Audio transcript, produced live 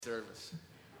Service.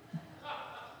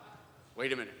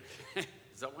 Wait a minute.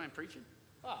 Is that why I'm preaching?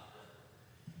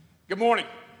 Good morning.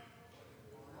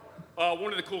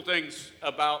 One of the cool things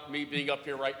about me being up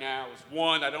here right now is,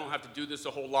 one, I don't have to do this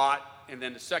a whole lot. And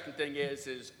then the second thing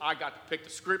is I got to pick the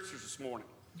scriptures this morning.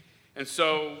 And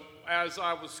so as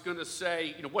I was going to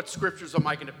say, what scriptures am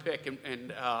I going to pick?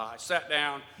 And I sat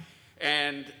down,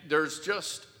 and there's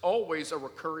just always a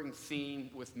recurring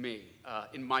theme with me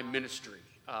in my ministry.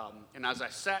 And as I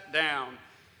sat down,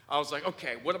 I was like,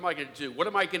 okay, what am I going to do? What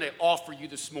am I going to offer you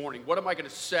this morning? What am I going to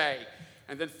say?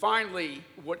 And then finally,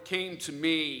 what came to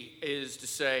me is to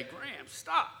say, Graham,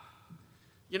 stop.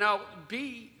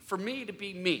 For me to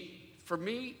be me. For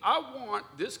me, I want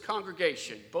this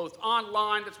congregation, both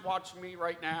online that's watching me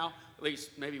right now, at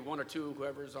least maybe one or two,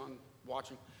 whoever's on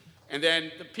watching, and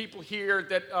then the people here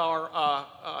that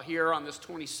are here on this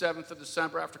 27th of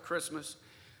December after Christmas.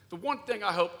 The one thing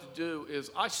I hope to do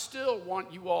is I still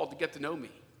want you all to get to know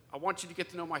me. I want you to get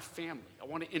to know my family. I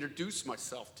want to introduce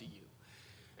myself to you.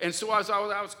 And so as I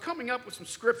was coming up with some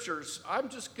scriptures, I'm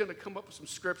just going to come up with some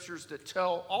scriptures that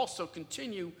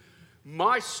continue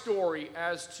my story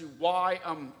as to why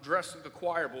I'm dressed like a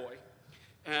choir boy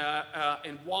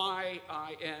and why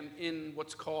I am in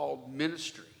what's called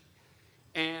ministry.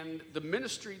 And the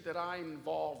ministry that I'm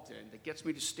involved in that gets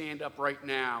me to stand up right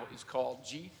now is called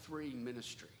G3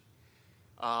 Ministry.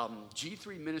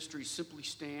 G3 Ministry simply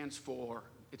stands for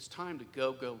It's Time to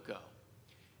Go, Go, Go.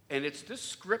 And it's this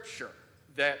scripture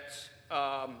that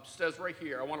says right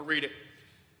here, I want to read it.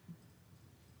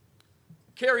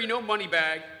 Carry no money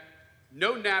bag,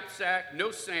 no knapsack, no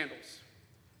sandals.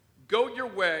 Go your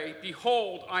way.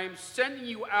 Behold, I am sending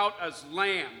you out as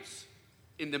lambs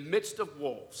in the midst of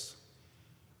wolves.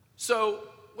 So,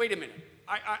 wait a minute.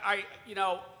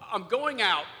 I'm going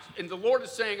out, and the Lord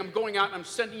is saying, I'm going out, and I'm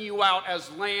sending you out as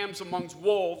lambs amongst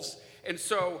wolves. And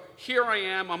so here I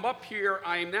am. I'm up here.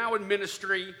 I am now in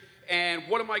ministry. And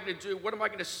what am I going to do? What am I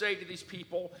going to say to these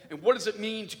people? And what does it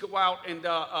mean to go out and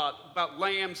about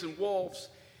lambs and wolves?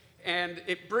 And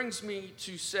it brings me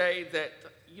to say that,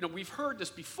 we've heard this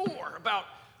before about,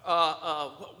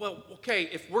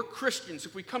 if we're Christians,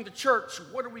 if we come to church,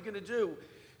 what are we going to do?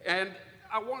 And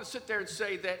I want to sit there and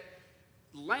say that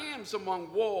lambs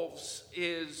among wolves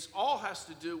has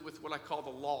to do with what I call the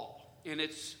law. And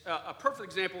it's a perfect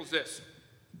example is this.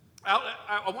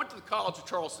 I went to the College of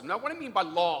Charleston. Now, what I mean by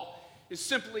law is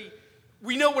simply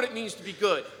we know what it means to be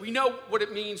good. We know what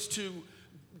it means to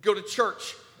go to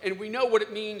church. And we know what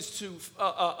it means to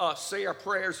say our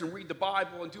prayers and read the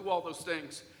Bible and do all those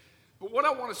things. But what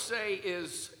I want to say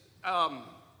is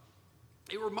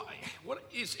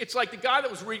it's like the guy that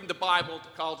was reading the Bible at the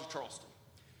College of Charleston.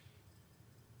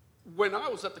 When I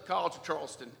was at the College of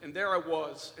Charleston, and there I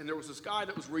was, and there was this guy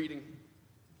that was reading,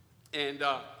 and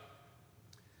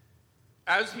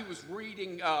as he was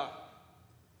reading, I'm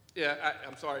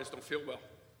sorry, I just don't feel well.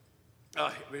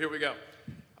 Here we go.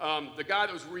 The guy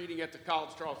that was reading at the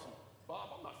College of Charleston, Bob,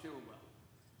 I'm not feeling well.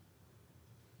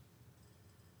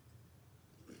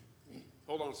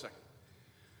 Hold on a second.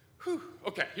 Whew.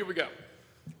 Okay, here we go.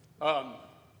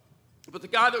 But the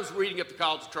guy that was reading at the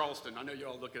College of Charleston, I know you're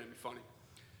all looking at me funny.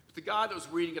 The guy that was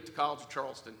reading at the College of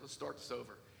Charleston, let's start this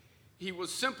over. He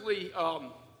was simply,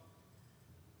 Bob,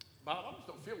 I just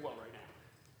don't feel well right now.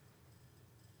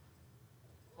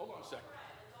 Hold on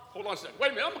a second.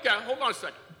 Wait a minute, I'm okay. Hold on a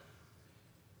second.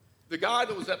 The guy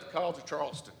that was at the College of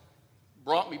Charleston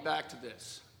brought me back to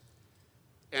this.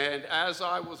 And as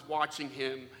I was watching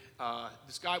him,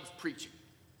 this guy was preaching.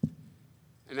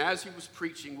 And as he was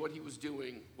preaching, what he was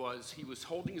doing was he was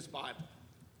holding his Bible.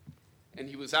 And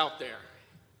he was out there.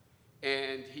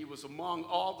 And he was among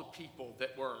all the people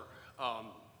that were,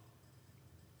 all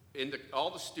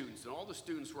the students, and all the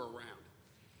students were around.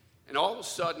 And all of a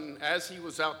sudden, as he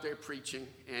was out there preaching,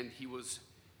 and he was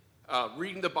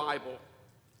reading the Bible,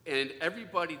 and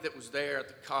everybody that was there at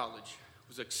the college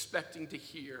was expecting to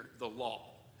hear the law.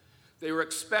 They were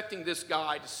expecting this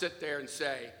guy to sit there and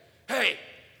say, hey,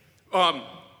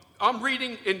 I'm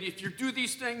reading, and if you do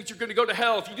these things, you're going to go to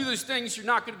hell. If you do these things, you're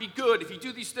not going to be good. If you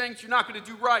do these things, you're not going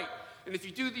to do right. And if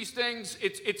you do these things,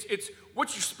 it's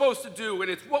what you're supposed to do, and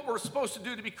it's what we're supposed to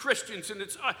do to be Christians, and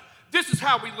this is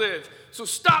how we live. So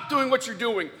stop doing what you're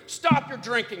doing. Stop your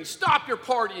drinking. Stop your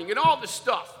partying, and all this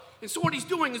stuff. And so what he's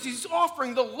doing is he's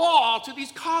offering the law to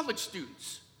these college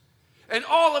students. And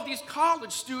all of these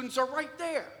college students are right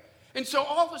there. And so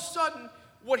all of a sudden,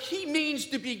 what he means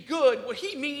to be good, what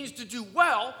he means to do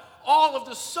well, all of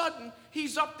a sudden,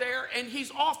 he's up there and he's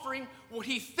offering what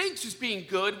he thinks is being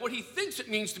good, what he thinks it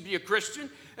means to be a Christian,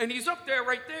 and he's up there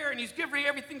right there and he's giving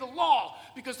everything the law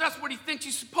because that's what he thinks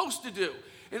he's supposed to do.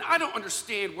 And I don't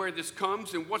understand where this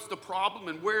comes and what's the problem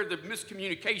and where the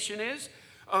miscommunication is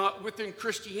within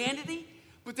Christianity.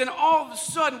 But then all of a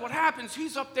sudden, what happens,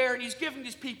 he's up there and he's giving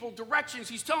these people directions.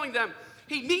 He's telling them,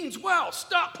 he means well,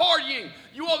 stop partying.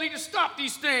 You all need to stop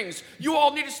these things. You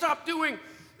all need to stop doing.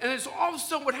 And it's all of a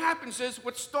sudden what happens is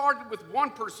what started with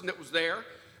one person that was there,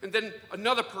 and then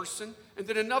another person, and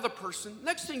then another person.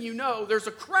 Next thing you know, there's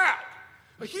a crowd,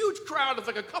 a huge crowd of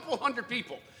like a couple hundred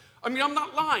people. I mean, I'm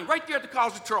not lying. Right there at the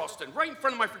College of Charleston, right in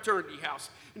front of my fraternity house.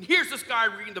 And here's this guy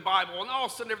reading the Bible, and all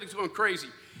of a sudden everything's going crazy.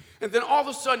 And then all of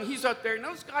a sudden he's out there, and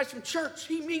this guy's from church.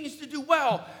 He means to do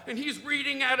well. And he's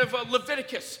reading out of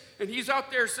Leviticus. And he's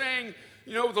out there saying,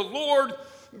 you know, the Lord,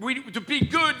 to be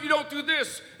good, you don't do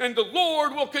this. And the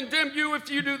Lord will condemn you if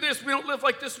you do this. We don't live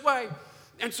like this way.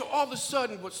 And so all of a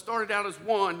sudden, what started out as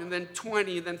 1, and then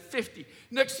 20, and then 50.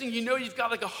 Next thing you know, you've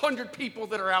got like 100 people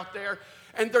that are out there,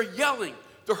 and they're yelling.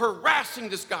 They're harassing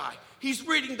this guy. He's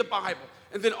reading the Bible.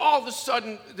 And then all of a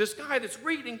sudden, this guy that's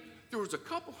reading, there was a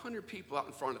couple hundred people out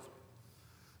in front of him.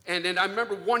 And then I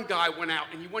remember one guy went out,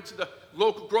 and he went to the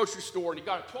local grocery store, and he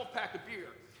got a 12-pack of beer.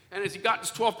 And as he got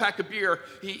this 12-pack of beer,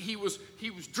 he was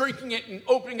drinking it and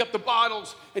opening up the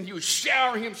bottles, and he was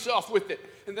showering himself with it.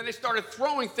 And then they started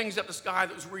throwing things at this guy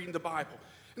that was reading the Bible.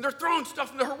 And they're throwing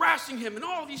stuff, and they're harassing him, and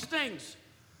all these things.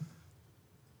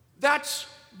 That's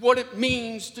what it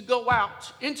means to go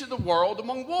out into the world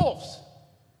among wolves.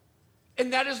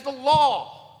 And that is the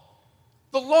law.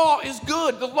 The law is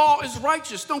good. The law is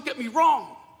righteous. Don't get me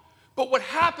wrong. But what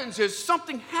happens is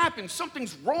something happens.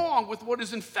 Something's wrong with what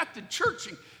is infected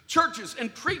churches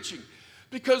and preaching,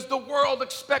 because the world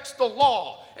expects the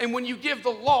law. And when you give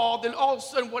the law, then all of a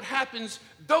sudden what happens,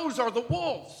 those are the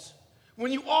wolves.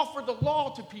 When you offer the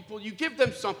law to people, you give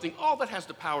them something. All that has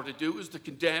the power to do is to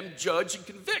condemn, judge, and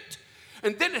convict.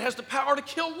 And then it has the power to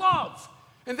kill love.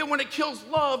 And then when it kills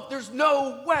love, there's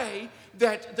no way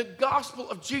that the gospel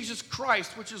of Jesus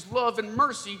Christ, which is love and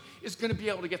mercy, is going to be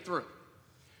able to get through.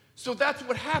 So that's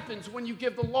what happens when you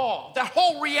give the law. That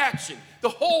whole reaction,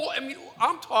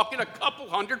 I'm talking a couple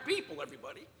hundred people,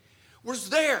 everybody, was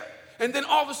there. And then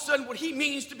all of a sudden, what he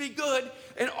means to be good,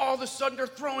 and all of a sudden they're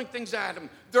throwing things at him.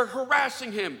 They're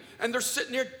harassing him, and they're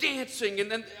sitting there dancing,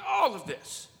 and then all of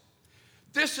this.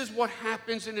 This is what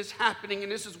happens and is happening,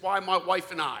 and this is why my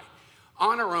wife and I,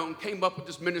 on our own, came up with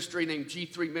this ministry named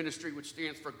G3 Ministry, which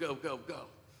stands for Go, Go, Go.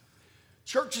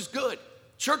 Church is good.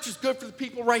 Church is good for the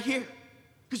people right here,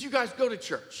 because you guys go to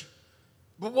church.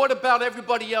 But what about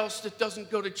everybody else that doesn't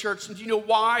go to church? And do you know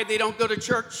why they don't go to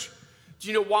church? Do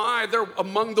you know why they're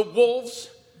among the wolves?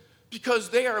 Because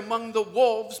they are among the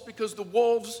wolves because the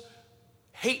wolves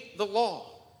hate the law.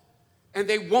 And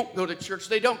they won't go to church.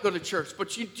 They don't go to church. But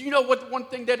do you know what the one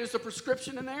thing that is a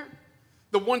prescription in there?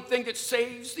 The one thing that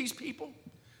saves these people?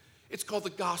 It's called the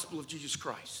gospel of Jesus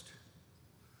Christ.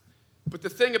 But the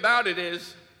thing about it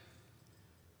is,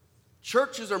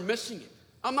 churches are missing it.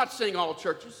 I'm not saying all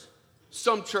churches.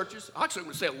 Some churches. Actually, I'm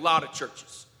going to say a lot of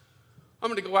churches. I'm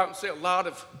going to go out and say a lot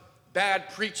of bad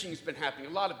preaching has been happening.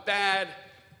 A lot of bad,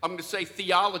 I'm going to say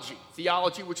theology.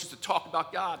 Theology, which is to talk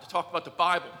about God, to talk about the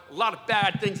Bible. A lot of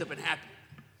bad things have been happening.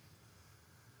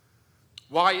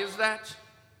 Why is that?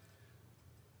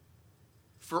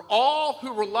 For all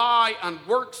who rely on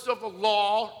works of the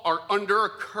law are under a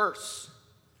curse.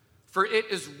 For it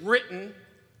is written,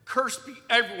 cursed be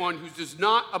everyone who does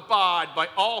not abide by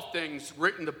all things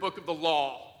written in the book of the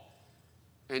law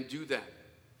and do them.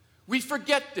 We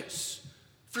forget this.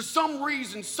 For some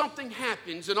reason, something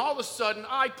happens, and all of a sudden,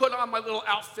 I put on my little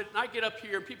outfit, and I get up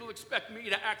here, and people expect me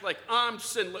to act like I'm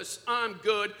sinless, I'm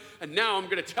good, and now I'm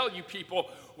going to tell you people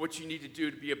what you need to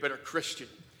do to be a better Christian.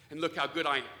 And look how good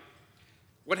I am.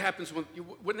 What happens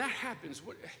when that happens?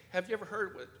 Have you ever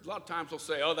heard? A lot of times they'll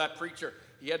say, oh, that preacher,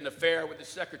 he had an affair with his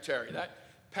secretary. That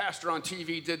pastor on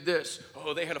TV did this.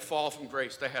 Oh, they had a fall from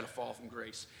grace. They had a fall from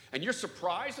grace. And you're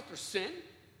surprised that there's sin?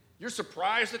 You're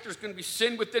surprised that there's going to be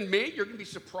sin within me? You're going to be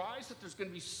surprised that there's going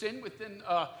to be sin within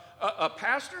a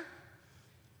pastor?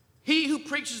 He who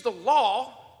preaches the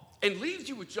law and leaves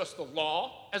you with just the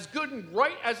law, as good and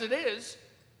right as it is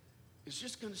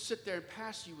just going to sit there and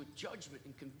pass you with judgment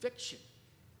and conviction.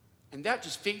 And that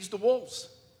just feeds the wolves.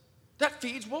 That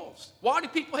feeds wolves. Why do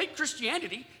people hate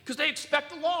Christianity? Because they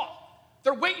expect the law.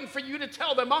 They're waiting for you to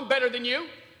tell them, I'm better than you.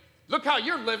 Look how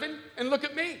you're living, and look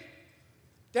at me.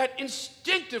 That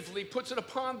instinctively puts it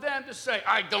upon them to say,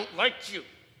 I don't like you.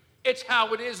 It's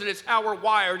how it is, and it's how we're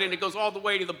wired, and it goes all the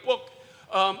way to the book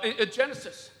in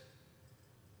Genesis.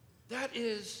 That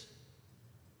is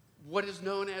what is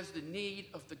known as the need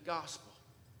of the gospel.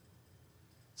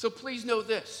 So please know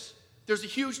this. There's a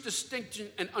huge distinction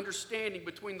and understanding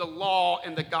between the law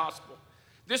and the gospel.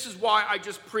 This is why I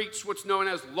just preach what's known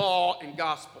as law and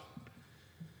gospel.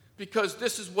 Because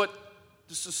this is what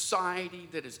the society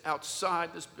that is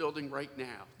outside this building right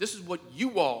now, this is what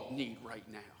you all need right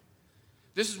now.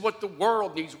 This is what the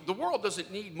world needs. The world doesn't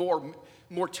need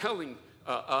more telling,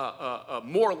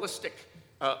 moralistic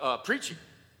preaching.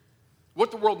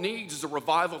 What the world needs is a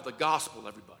revival of the gospel,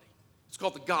 everybody. It's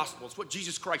called the gospel. It's what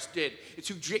Jesus Christ did. It's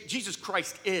who Jesus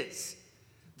Christ is.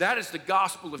 That is the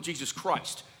gospel of Jesus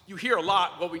Christ. You hear a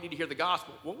lot, well, we need to hear the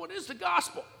gospel. Well, what is the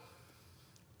gospel?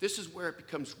 This is where it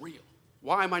becomes real.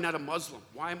 Why am I not a Muslim?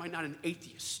 Why am I not an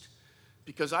atheist?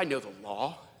 Because I know the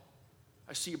law.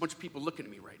 I see a bunch of people looking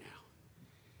at me right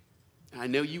now. And I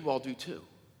know you all do too.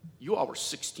 You all were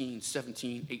 16,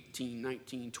 17, 18,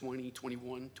 19, 20,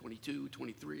 21, 22,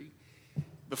 23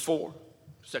 before,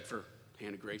 except for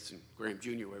Hannah Grace and Graham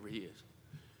Jr., wherever he is.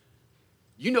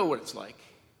 You know what it's like.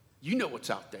 You know what's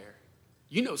out there.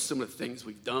 You know some of the things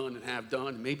we've done and have done,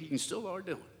 and maybe you still are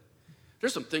doing.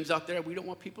 There's some things out there we don't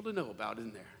want people to know about,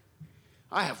 isn't there?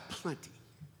 I have plenty.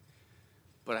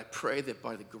 But I pray that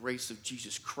by the grace of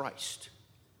Jesus Christ,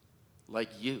 like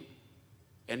you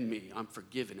and me, I'm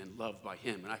forgiven and loved by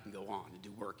him, and I can go on and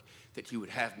do work that he would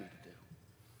have me to do.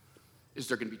 Is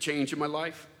there going to be change in my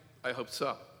life? I hope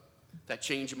so. That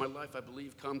change in my life, I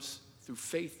believe, comes through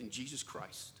faith in Jesus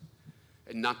Christ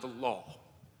and not the law.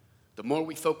 The more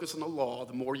we focus on the law,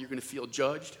 the more you're going to feel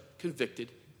judged, convicted,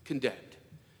 condemned.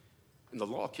 And the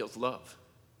law kills love.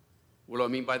 What do I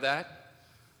mean by that?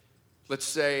 Let's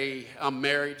say I'm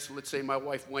married, so let's say my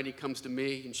wife Wendy comes to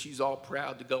me and she's all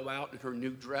proud to go out in her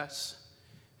new dress.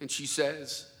 And she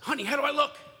says, honey, how do I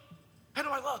look? How do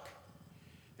I look?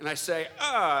 And I say,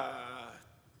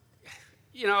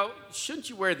 shouldn't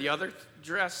you wear the other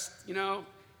dress?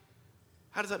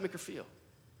 How does that make her feel?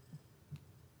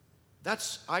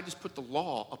 I just put the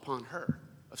law upon her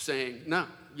of saying, no,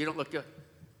 you don't look good.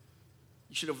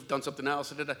 You should have done something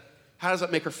else. How does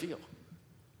that make her feel?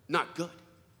 Not good.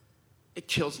 It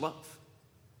kills love.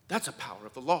 That's a power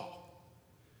of the law.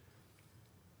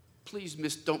 Please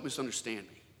don't misunderstand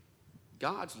me.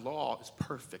 God's law is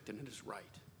perfect and it is right.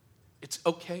 It's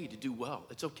okay to do well.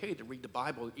 It's okay to read the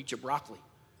Bible and eat your broccoli.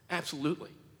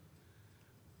 Absolutely.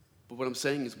 But what I'm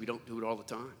saying is we don't do it all the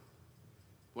time.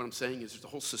 What I'm saying is there's a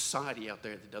whole society out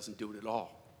there that doesn't do it at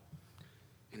all.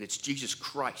 And it's Jesus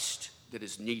Christ that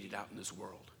is needed out in this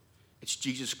world. It's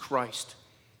Jesus Christ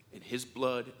and his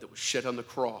blood that was shed on the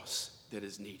cross that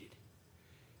is needed.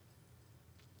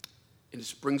 And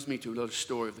this brings me to another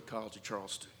story of the College of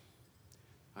Charleston.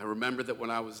 I remember that when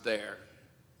I was there,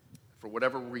 for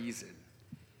whatever reason,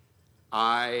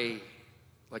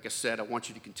 like I said, I want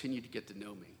you to continue to get to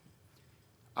know me.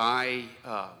 I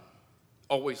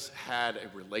always had a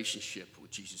relationship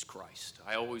with Jesus Christ.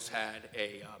 I always had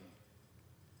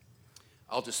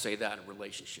I'll just say that, a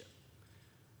relationship.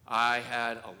 I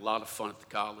had a lot of fun at the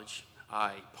college.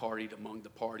 I partied among the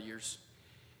partiers,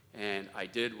 and I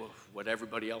did what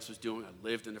everybody else was doing. I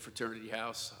lived in a fraternity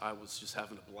house. I was just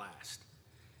having a blast.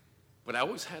 But I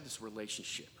always had this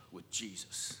relationship with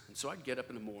Jesus. And so I'd get up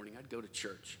in the morning, I'd go to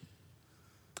church.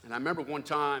 And I remember one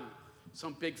time,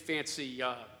 some big fancy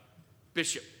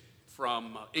bishop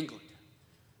from England,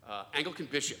 Anglican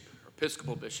bishop, or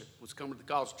Episcopal bishop, was coming to the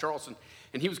College of Charleston,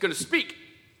 and he was going to speak.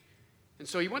 And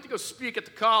so he went to go speak at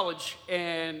the college,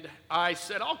 and I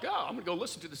said, I'll go. I'm going to go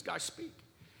listen to this guy speak.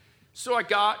 So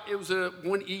it was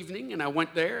one evening, and I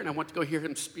went there, and I went to go hear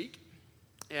him speak.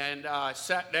 And I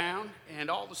sat down, and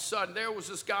all of a sudden, there was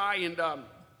this guy, and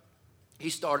he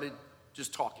started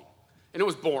just talking. And it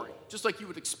was boring, just like you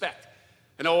would expect.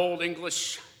 An old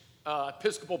English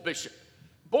Episcopal bishop.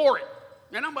 Boring.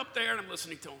 And I'm up there, and I'm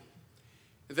listening to him.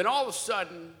 And then all of a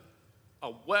sudden,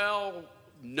 a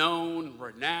well-known,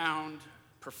 renowned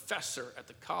professor at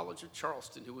the College of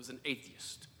Charleston, who was an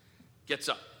atheist, gets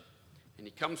up. And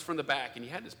he comes from the back, and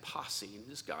he had his posse. And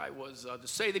this guy was, to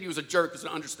say that he was a jerk is an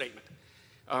understatement.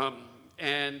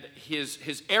 And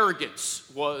his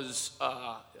arrogance was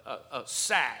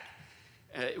sad.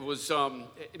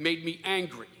 It made me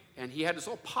angry. And he had his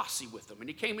whole posse with him. And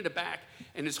he came in the back,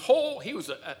 and he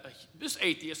was this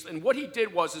atheist. And what he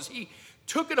did was he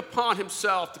took it upon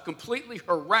himself to completely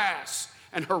harass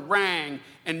and harangue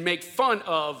and make fun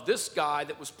of this guy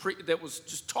that was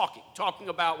just talking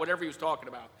about whatever he was talking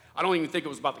about. I don't even think it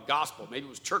was about the gospel. Maybe it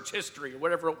was church history or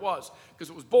whatever it was, because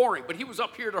it was boring. But he was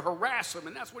up here to harass him,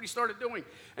 and that's what he started doing.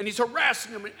 And he's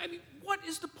harassing him. And I mean, what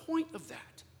is the point of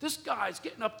that? This guy's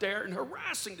getting up there and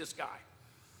harassing this guy.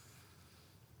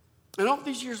 And all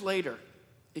these years later,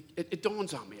 it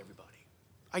dawns on me, everybody.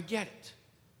 I get it.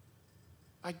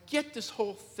 I get this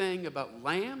whole thing about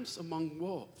lambs among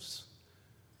wolves.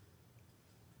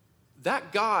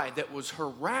 that guy that was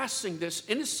harassing this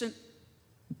innocent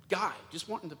guy, just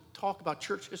wanting to talk about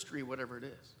church history, whatever it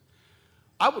is,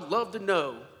 I would love to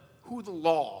know who the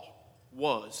law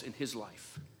was in his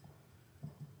life.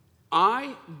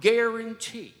 I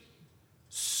guarantee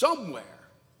somewhere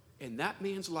in that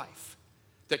man's life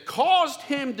that caused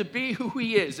him to be who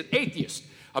he is, an atheist,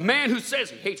 a man who says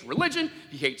he hates religion,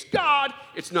 he hates God,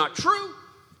 it's not true.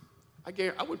 I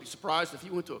wouldn't be surprised if he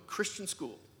went to a Christian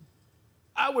school.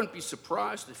 I wouldn't be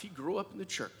surprised if he grew up in the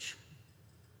church.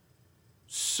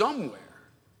 Somewhere,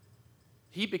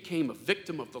 he became a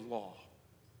victim of the law.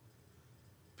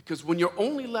 Because when you're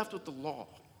only left with the law,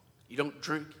 you don't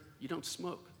drink, you don't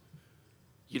smoke,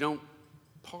 you don't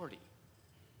party,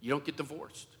 you don't get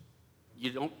divorced,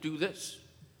 you don't do this,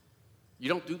 you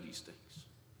don't do these things.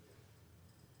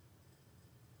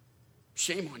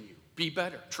 Shame on you. Be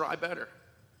better. Try better.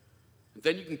 And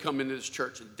then you can come into this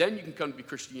church, and then you can come to be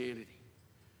Christianity.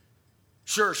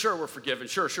 Sure, we're forgiven.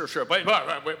 Sure.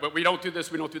 But we don't do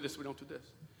this, we don't do this, we don't do this.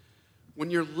 When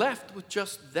you're left with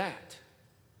just that,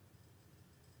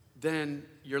 then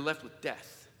you're left with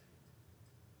death.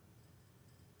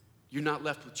 You're not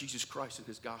left with Jesus Christ and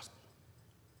his gospel.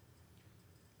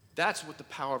 That's what the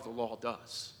power of the law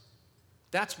does.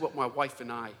 That's what my wife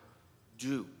and I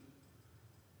do,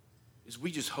 is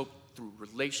we just hope through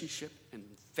relationship and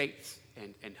faith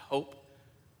and hope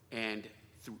and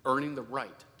through earning the right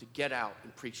to get out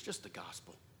and preach just the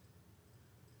gospel.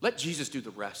 Let Jesus do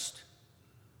the rest.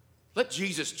 Let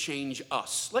Jesus change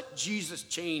us. Let Jesus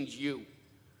change you,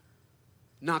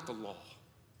 not the law.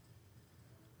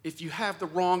 If you have the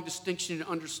wrong distinction and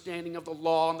understanding of the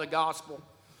law and the gospel,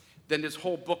 then this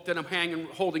whole book that I'm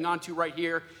holding on to right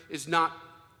here is not,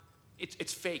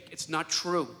 it's fake. It's not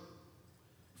true.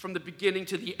 From the beginning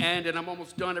to the end, and I'm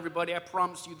almost done, everybody, I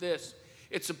promise you this.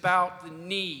 It's about the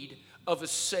need of a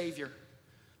Savior.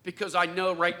 Because I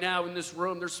know right now in this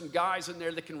room, there's some guys in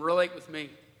there that can relate with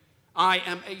me. I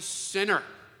am a sinner.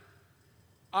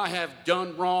 I have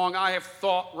done wrong. I have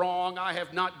thought wrong. I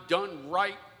have not done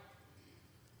right.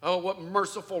 Oh, what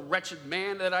merciful, wretched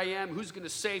man that I am. Who's going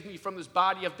to save me from this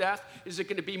body of death? Is it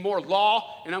going to be more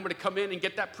law, and I'm going to come in and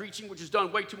get that preaching, which is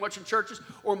done way too much in churches?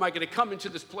 Or am I going to come into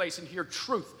this place and hear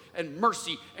truth and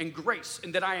mercy and grace,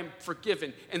 and that I am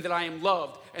forgiven and that I am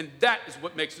loved? And that is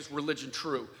what makes this religion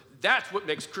true. That's what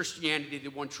makes Christianity the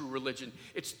one true religion.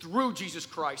 It's through Jesus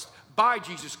Christ, by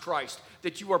Jesus Christ,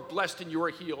 that you are blessed and you are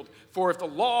healed. For if the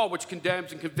law which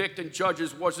condemns and convicts and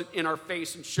judges wasn't in our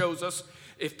face and shows us,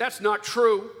 if that's not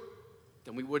true,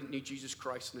 then we wouldn't need Jesus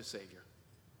Christ and a Savior.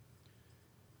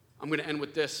 I'm going to end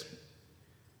with this.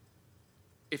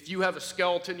 If you have a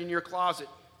skeleton in your closet,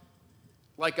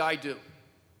 like I do,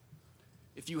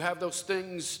 if you have those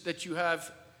things that you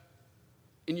have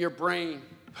in your brain,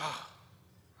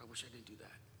 I wish I didn't do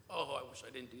that. Oh, I wish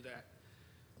I didn't do that.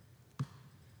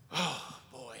 Oh,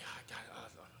 boy,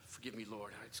 forgive me,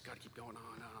 Lord. I just got to keep going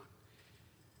on.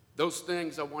 Those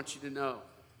things I want you to know.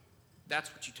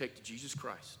 That's what you take to Jesus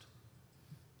Christ.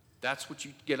 That's what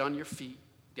you get on your feet.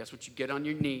 That's what you get on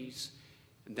your knees.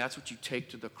 And that's what you take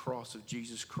to the cross of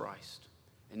Jesus Christ.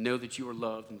 And know that you are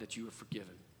loved and that you are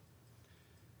forgiven.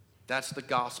 That's the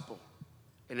gospel.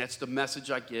 And that's the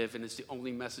message I give. And it's the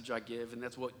only message I give. And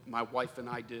that's what my wife and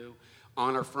I do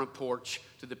on our front porch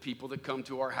to the people that come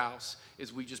to our house,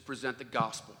 is we just present the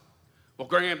gospel. Well,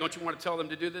 Graham, don't you want to tell them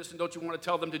to do this? And don't you want to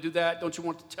tell them to do that? Don't you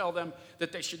want to tell them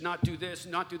that they should not do this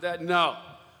and not do that? No.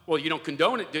 Well, you don't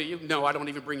condone it, do you? No, I don't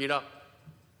even bring it up.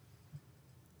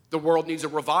 The world needs a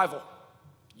revival.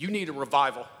 You need a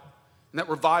revival. And that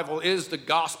revival is the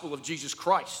gospel of Jesus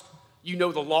Christ. You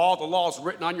know the law. The law is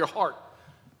written on your heart.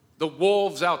 The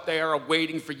wolves out there are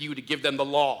waiting for you to give them the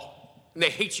law. And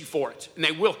they hate you for it. And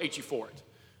they will hate you for it.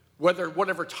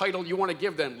 Whatever title you want to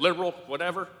give them, liberal,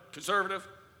 whatever, conservative,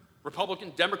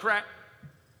 Republican, Democrat,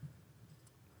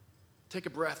 take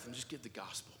a breath and just give the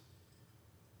gospel.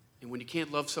 And when you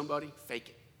can't love somebody, fake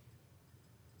it.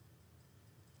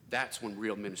 That's when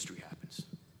real ministry happens.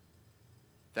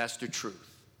 That's the truth,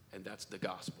 and that's the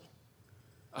gospel.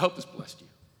 I hope this blessed you.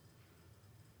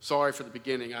 Sorry for the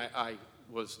beginning. I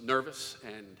was nervous,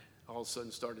 and all of a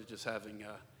sudden started just having,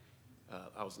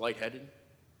 I was lightheaded,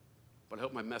 but I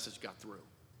hope my message got through.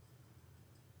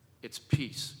 It's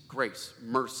peace, grace,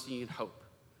 mercy, and hope.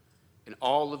 And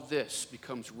all of this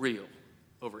becomes real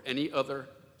over any other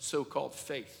so-called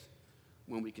faith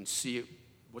when we can see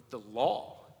what the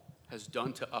law has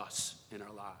done to us in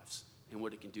our lives and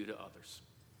what it can do to others.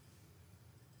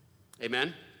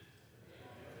 Amen?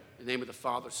 In the name of the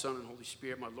Father, Son, and Holy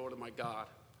Spirit, my Lord and my God,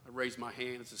 I raise my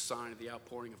hand as a sign of the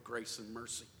outpouring of grace and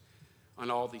mercy on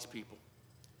all these people.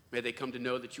 May they come to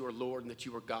know that you are Lord and that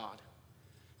you are God.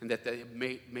 and that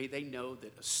may they know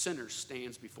that a sinner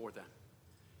stands before them.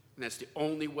 And that's the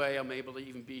only way I'm able to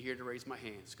even be here to raise my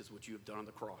hands, because what you have done on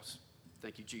the cross.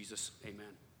 Thank you, Jesus.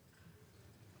 Amen.